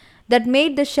branch that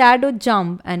made the shadow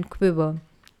jump and quiver.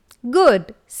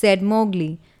 Good, said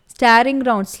Mowgli, staring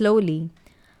round slowly.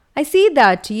 I see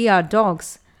that ye are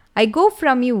dogs. I go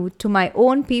from you to my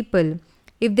own people.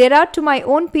 If there are to my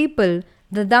own people,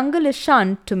 the jungle is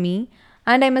shunned to me,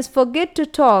 and I must forget to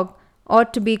talk or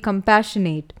to be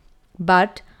compassionate.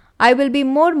 But I will be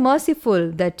more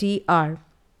merciful that ye are,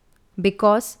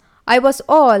 because I was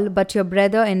all but your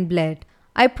brother in blood.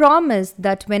 I promise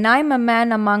that when I am a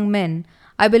man among men,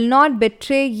 I will not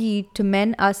betray ye to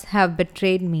men as have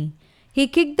betrayed me. He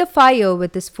kicked the fire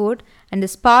with his foot, and the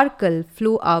sparkle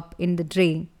flew up in the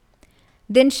dray.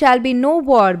 Then shall be no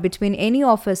war between any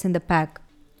of us in the pack.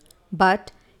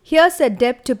 But here's a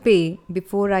debt to pay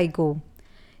before I go.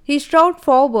 He strode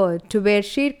forward to where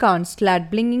Shere Khan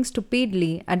sat blinking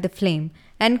stupidly at the flame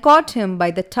and caught him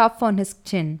by the tuft on his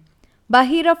chin.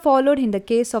 Bagheera followed in the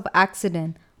case of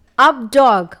accident. Up,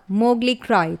 dog, Mowgli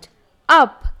cried.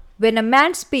 Up, when a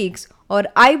man speaks, or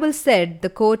I will set the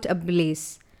court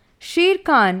ablaze. Shere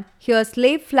Khan here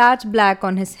lay flat black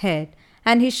on his head,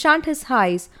 and he shut his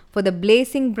eyes, for the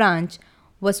blazing branch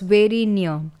was very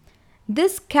near.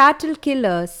 This cattle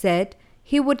killer said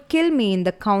he would kill me in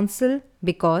the council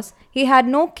because he had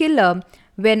no killer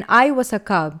when I was a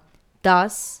cub.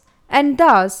 Thus and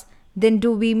thus, then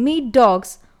do we meet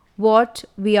dogs what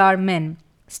we are men.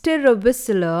 Stir a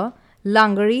whistler,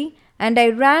 Lungri, and I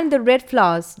ran the red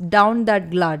flowers down that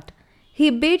glut. He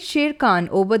beat Shere Khan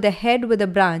over the head with a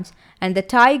branch, and the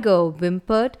tiger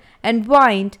whimpered and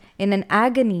whined in an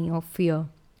agony of fear.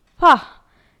 Pah!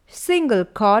 Single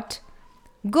caught.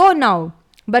 Go now,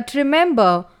 but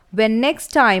remember, when next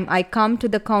time I come to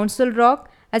the council rock,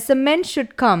 as a man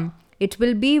should come, it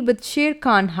will be with Shere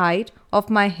Khan hide off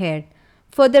my head.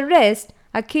 For the rest,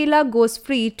 Akela goes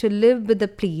free to live with the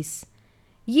police.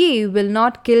 Ye will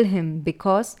not kill him,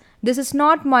 because this is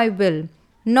not my will,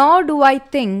 nor do I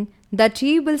think that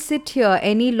ye will sit here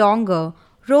any longer,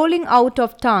 rolling out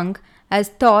of tongue, as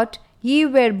thought ye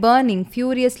were burning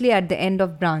furiously at the end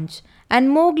of branch. And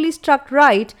Mowgli struck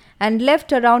right and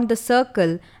left around the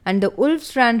circle, and the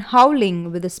wolves ran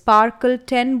howling with the sparkle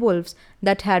 10 wolves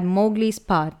that had Mowgli's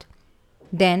part.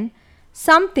 Then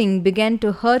Something began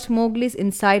to hurt Mowgli's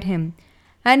inside him,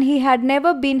 and he had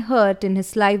never been hurt in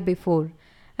his life before,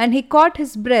 and he caught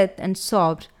his breath and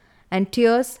sobbed, and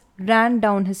tears ran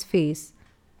down his face.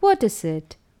 "What is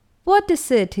it? What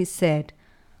is it?" he said.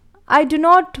 "I do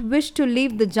not wish to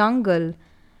leave the jungle,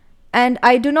 and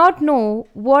I do not know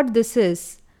what this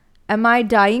is. Am I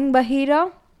dying, Bagheera?"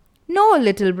 "No,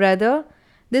 little brother,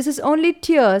 this is only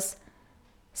tears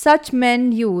such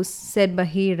men use," said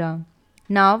Bagheera.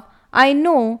 "Now I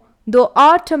know thou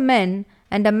art a man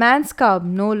and a man's cub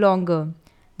no longer.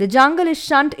 The jungle is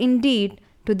shunned indeed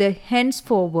to the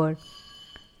henceforward.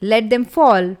 Let them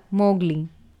fall, Mowgli.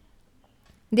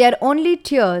 They are only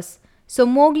tears." So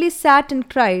Mowgli sat and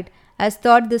cried as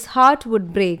thought his heart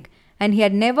would break, and he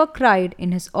had never cried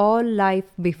in his all life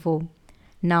before.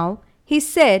 Now he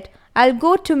said, "I'll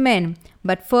go to men,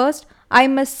 but first I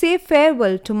must say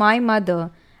farewell to my mother."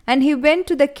 And he went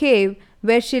to the cave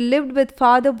where she lived with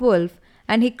Father Wolf,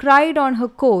 and he cried on her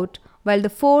coat while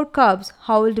the 4 cubs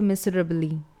howled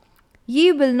miserably.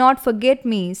 "Ye will not forget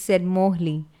me," said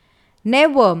Mowgli.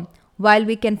 "Never, while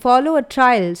we can follow a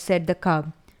trail," said the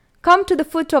cub. "Come to the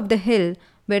foot of the hill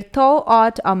where thou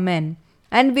art our men,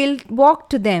 and we'll walk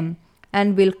to them,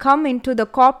 and we'll come into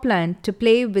the copland to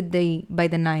play with thee by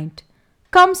the night."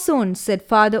 "Come soon," said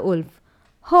Father Wolf.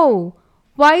 "Ho,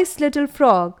 wise little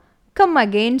frog, come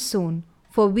again soon,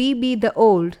 for we be the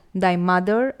old, thy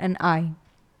mother and I."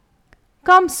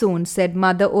 "Come soon," said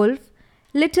Mother Wolf,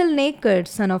 "little naked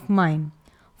son of mine.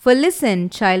 For listen,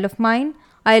 child of mine,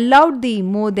 I loved thee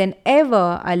more than ever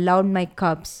I loved my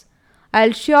cubs."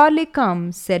 "I'll surely come,"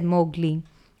 said Mowgli,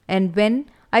 "and when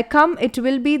I come it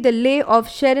will be the lay of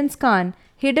Shere Khan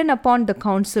hidden upon the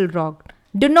council rock.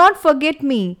 Do not forget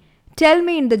me. Tell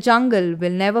me in the jungle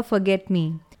will never forget me."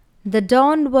 The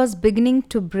dawn was beginning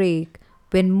to break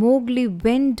when Mowgli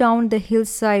went down the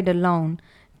hillside alone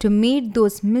to meet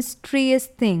those mysterious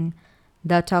things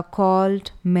that are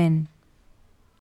called men.